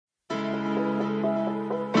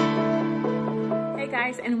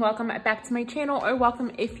guys, and welcome back to my channel, or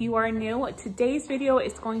welcome if you are new. Today's video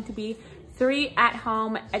is going to be 3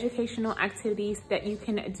 at-home educational activities that you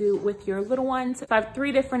can do with your little ones. So I have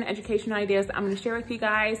 3 different educational ideas I'm going to share with you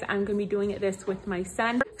guys. I'm going to be doing this with my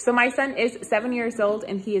son. So my son is 7 years old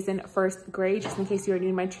and he is in 1st grade, just in case you are new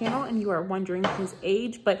to my channel and you are wondering his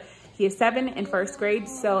age, but he is 7 in 1st grade.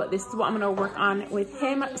 So this is what I'm going to work on with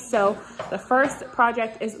him. So the first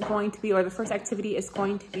project is going to be, or the first activity is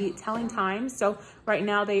going to be telling time. So right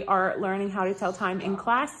now they are learning how to tell time in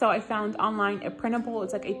class. So I found online a printable.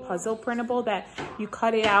 It's like a puzzle printable that you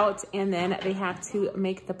cut it out and then they have to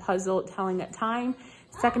make the puzzle telling time.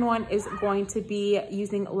 Second one is going to be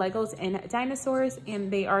using Legos and dinosaurs,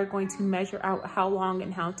 and they are going to measure out how long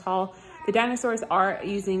and how tall the dinosaurs are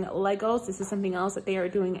using Legos. This is something else that they are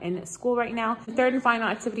doing in school right now. The third and final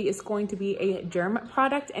activity is going to be a germ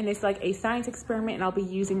product, and it's like a science experiment, and I'll be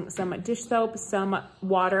using some dish soap, some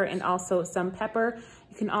water, and also some pepper.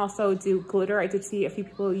 You can also do glitter. I did see a few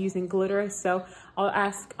people using glitter, so I'll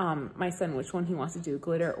ask my son which one he wants to do,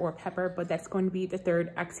 glitter or pepper, but that's going to be the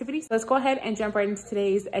third activity. So let's go ahead and jump right into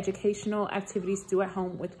today's educational activities to do at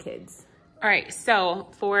home with kids. All right, so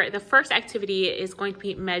for the first activity is going to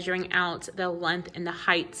be measuring out the length and the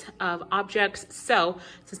height of objects. So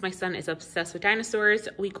since my son is obsessed with dinosaurs,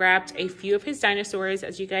 we grabbed a few of his dinosaurs.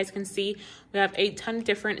 As you guys can see, we have a ton of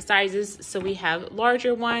different sizes. So we have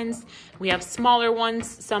larger ones, we have smaller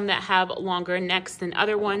ones, some that have longer necks than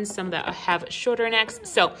other ones, some that have shorter necks.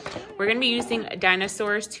 So we're gonna be using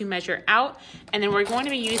dinosaurs to measure out, and then we're going to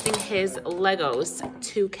be using his Legos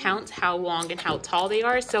to count how long and how tall they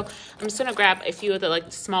are. So I'm just gonna grab a few of the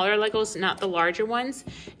smaller Legos, not the larger ones,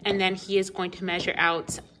 and then he is going to measure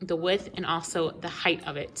out the width and also the height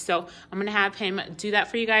of it. So I'm gonna have him do that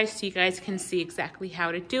for you guys so you guys can see exactly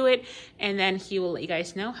how to do it, and then he will let you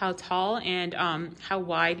guys know how tall and how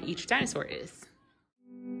wide each dinosaur is.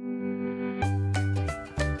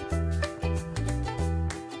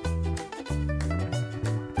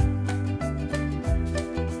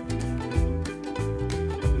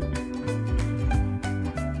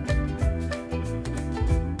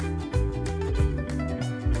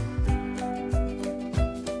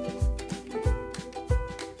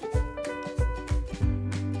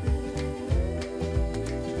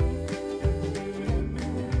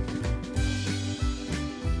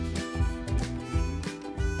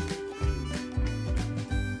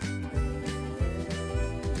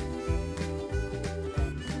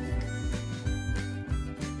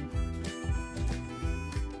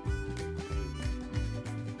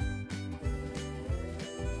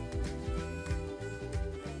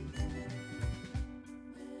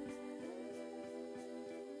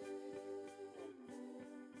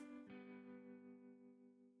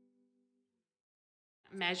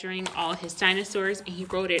 Measuring all his dinosaurs, and he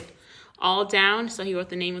wrote it all down. So he wrote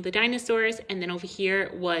the name of the dinosaurs, and then over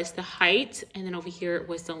here was the height, and then over here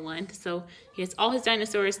was the length. So he has all his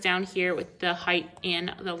dinosaurs down here with the height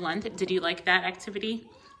and the length. Did you like that activity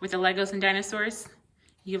with the Legos and dinosaurs?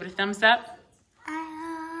 You give it a thumbs up?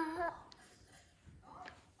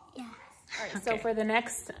 Yes. All right, so for the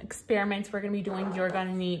next experiments we're going to be doing, you're going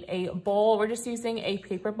to need a bowl. We're just using a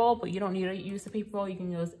paper bowl, but you don't need to use a paper bowl. You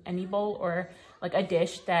can use any bowl or like a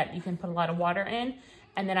dish that you can put a lot of water in.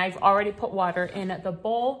 And then I've already put water in the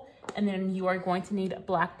bowl, and then you are going to need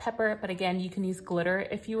black pepper, but again, you can use glitter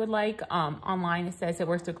if you would like. Online it says it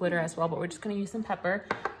works with glitter as well, but we're just going to use some pepper.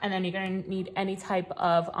 And then you're going to need any type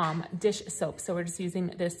of dish soap. So we're just using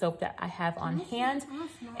this soap that I have on hand.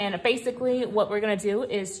 And basically what we're going to do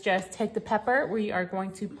is just take the pepper. We are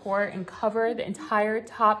going to pour and cover the entire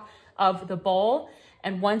top of the bowl.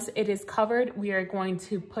 And once it is covered, we are going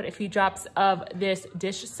to put a few drops of this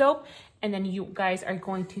dish soap. And then you guys are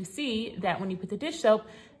going to see that when you put the dish soap,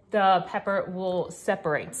 the pepper will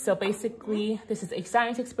separate. So basically, this is a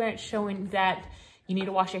science experiment showing that you need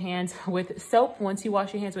to wash your hands with soap. Once you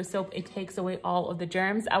wash your hands with soap, it takes away all of the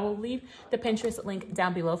germs. I will leave the Pinterest link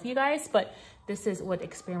down below for you guys, but this is what the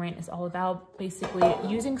experiment is all about. Basically,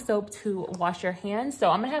 using soap to wash your hands.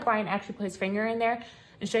 So I'm gonna have Brian actually put his finger in there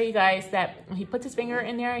and show you guys that when he puts his finger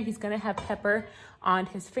in there, he's gonna have pepper on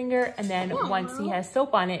his finger, and then once he has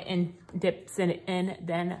soap on it and dips it in,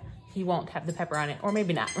 then he won't have the pepper on it, or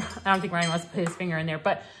maybe not. I don't think Ryan wants to put his finger in there,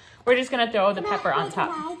 but we're just gonna throw the pepper on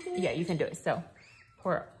top. Yeah, you can do it. So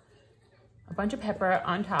pour a bunch of pepper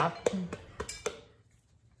on top.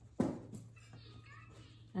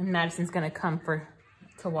 And Madison's gonna come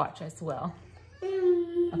to watch as well. Okay,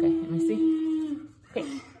 let me see.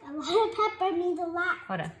 Okay. Pepper means a lot.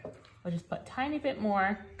 Hold on. We'll just put a tiny bit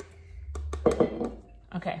more.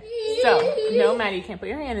 Okay, so no, Maddie, you can't put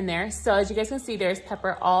your hand in there. So as you guys can see, there's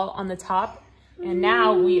pepper all on the top And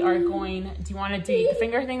now we are going, do you want to do the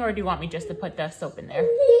finger thing or do you want me just to put the soap in there? I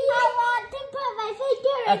want to put my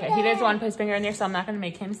finger in Okay, he doesn't want to put his finger in there, so I'm not going to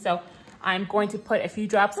make him. So I'm going to put a few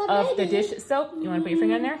drops of the dish soap. You want to put your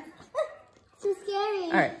finger in there? So scary.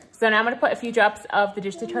 All right, so now I'm going to put a few drops of the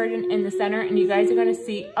dish detergent in the center, and you guys are going to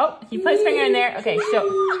see, oh, he put his finger in there. Okay,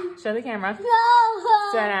 show the camera.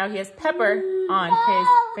 No. So now he has pepper on his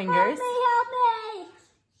fingers. Help me.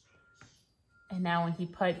 And now when he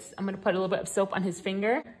puts, I'm going to put a little bit of soap on his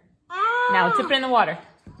finger. Ah. Now dip it in the water.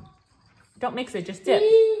 Don't mix it, just dip.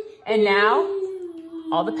 And now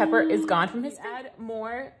all the pepper is gone from his. Add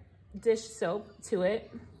more dish soap to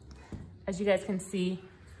it. As you guys can see,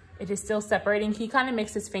 it is still separating. He kind of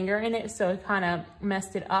mixed his finger in it, so it kind of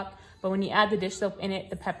messed it up. But when you add the dish soap in it,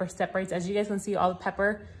 the pepper separates. As you guys can see, all the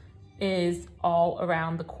pepper is all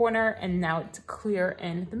around the corner, and now it's clear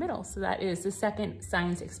in the middle. So that is the second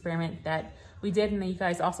science experiment that we did. And then you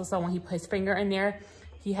guys also saw when he put his finger in there,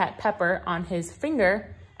 he had pepper on his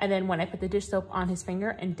finger. And then when I put the dish soap on his finger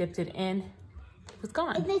and dipped it in, it was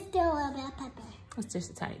gone. Is there still a little bit of pepper? It's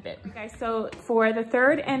just a tiny bit. Okay, so for the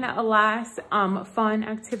third and last fun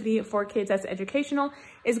activity for kids that's educational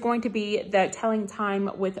is going to be the telling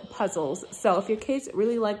time with puzzles. So if your kids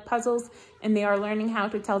really like puzzles and they are learning how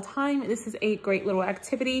to tell time, this is a great little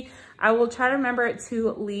activity. I will try to remember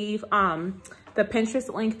to leave the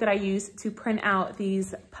Pinterest link that I use to print out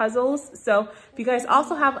these puzzles. So if you guys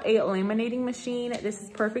also have a laminating machine, this is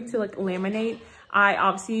perfect to like laminate. I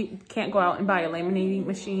obviously can't go out and buy a laminating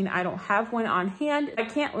machine. I don't have one on hand. I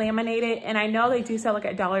can't laminate it. And I know they do sell like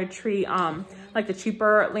at Dollar Tree, like the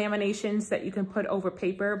cheaper laminations that you can put over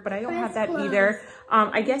paper, but I don't have that either.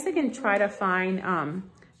 I guess I can try to find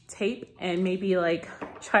tape and maybe like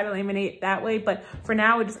try to laminate it that way. But for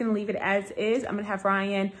now, we're just gonna leave it as is. I'm gonna have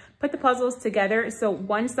Ryan put the puzzles together. So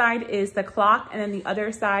one side is the clock and then the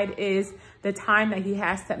other side is the time that he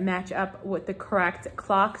has to match up with the correct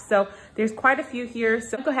clock. So there's quite a few here.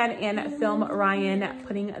 So go ahead and film Ryan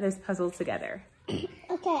putting this puzzle together. Okay,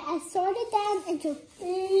 I sorted them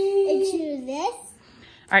into this.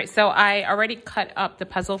 All right, so I already cut up the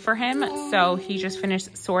puzzle for him. So he just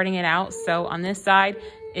finished sorting it out. So on this side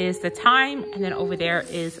is the time, and then over there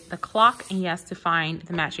is the clock, and he has to find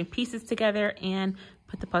the matching pieces together and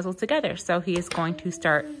put the puzzle together. So he is going to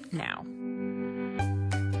start now.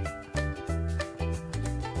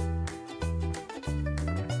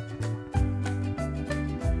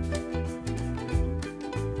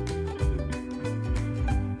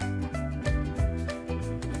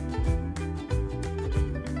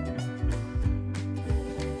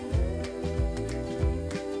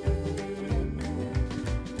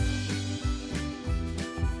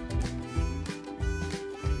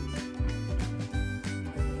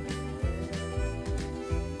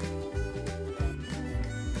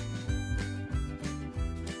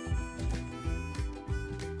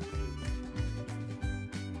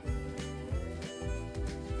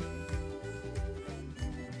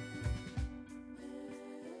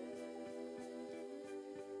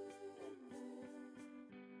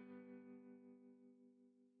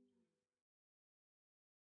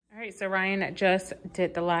 All right, so Ryan just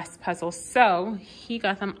did the last puzzle. So he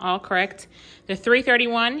got them all correct. The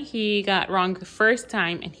 331, he got wrong the first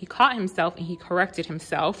time and he caught himself and he corrected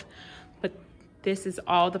himself. But this is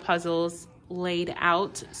all the puzzles laid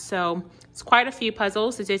out. So it's quite a few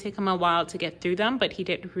puzzles. It did take him a while to get through them, but he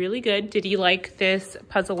did really good. Did you like this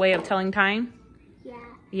puzzle way of telling time? Yeah.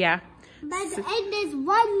 Yeah. But and there's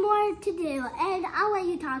one more to do, and I'll let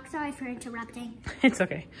you talk. Sorry for interrupting. It's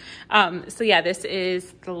okay. So yeah, this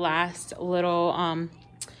is the last little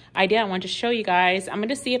idea I wanted to show you guys. I'm going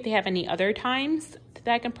to see if they have any other times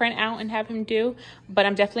that I can print out and have him do, but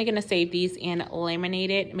I'm definitely going to save these and laminate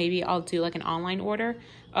it. Maybe I'll do like an online order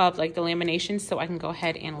of like the laminations so I can go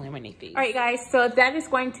ahead and laminate these. All right, guys, so that is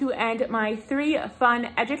going to end my 3 fun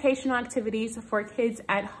educational activities for kids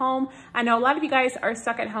at home. I know a lot of you guys are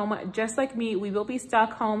stuck at home just like me. We will be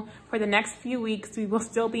stuck home for the next few weeks. We will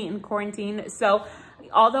still be in quarantine. So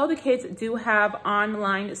although the kids do have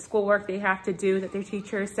online schoolwork they have to do that their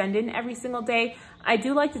teachers send in every single day, I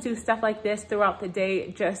do like to do stuff like this throughout the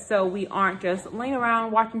day just so we aren't just laying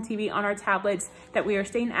around watching TV on our tablets, that we are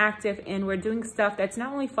staying active and we're doing stuff that's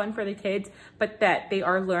not only fun for the kids, but that they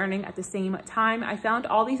are learning at the same time. I found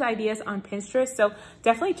all these ideas on Pinterest, so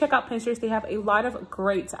definitely check out Pinterest. They have a lot of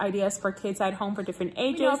great ideas for kids at home for different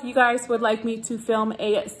ages. If you guys would like me to film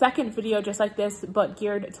a second video just like this, but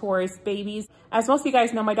geared towards babies. As most of you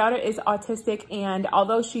guys know, my daughter is autistic, and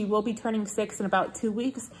although she will be turning 6 in about 2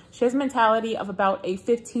 weeks, she has a mentality of about a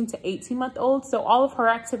 15 to 18 month old. So all of her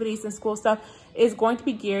activities and school stuff is going to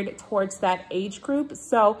be geared towards that age group.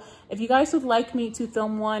 So if you guys would like me to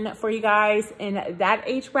film one for you guys in that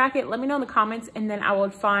age bracket, let me know in the comments, and then I will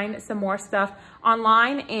find some more stuff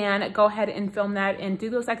online and go ahead and film that and do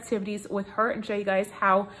those activities with her and show you guys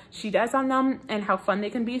how she does on them and how fun they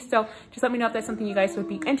can be. So just let me know if that's something you guys would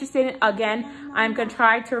be interested in. Again, I'm gonna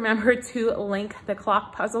try to remember to link the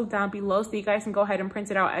clock puzzle down below so you guys can go ahead and print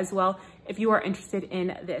it out as well if you are interested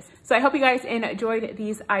in this. So I hope you guys enjoyed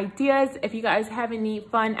these ideas. If you guys have any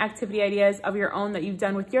fun activity ideas of your own that you've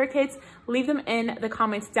done with your kids, leave them in the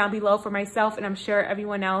comments down below for myself, and I'm sure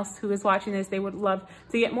everyone else who is watching this, they would love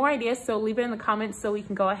to get more ideas. So leave it in the comments so we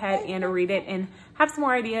can go ahead and read it and have some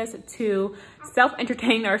more ideas to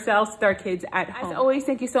self-entertain ourselves with our kids at home. As always,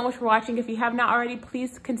 thank you so much for watching. If you have not already,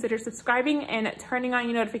 please consider subscribing and turning on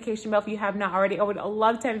your notification bell if you have not already. I would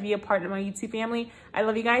love to have you be a part of my YouTube family. I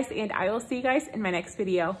love you guys, and I will see you guys in my next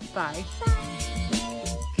video. Bye. Bye.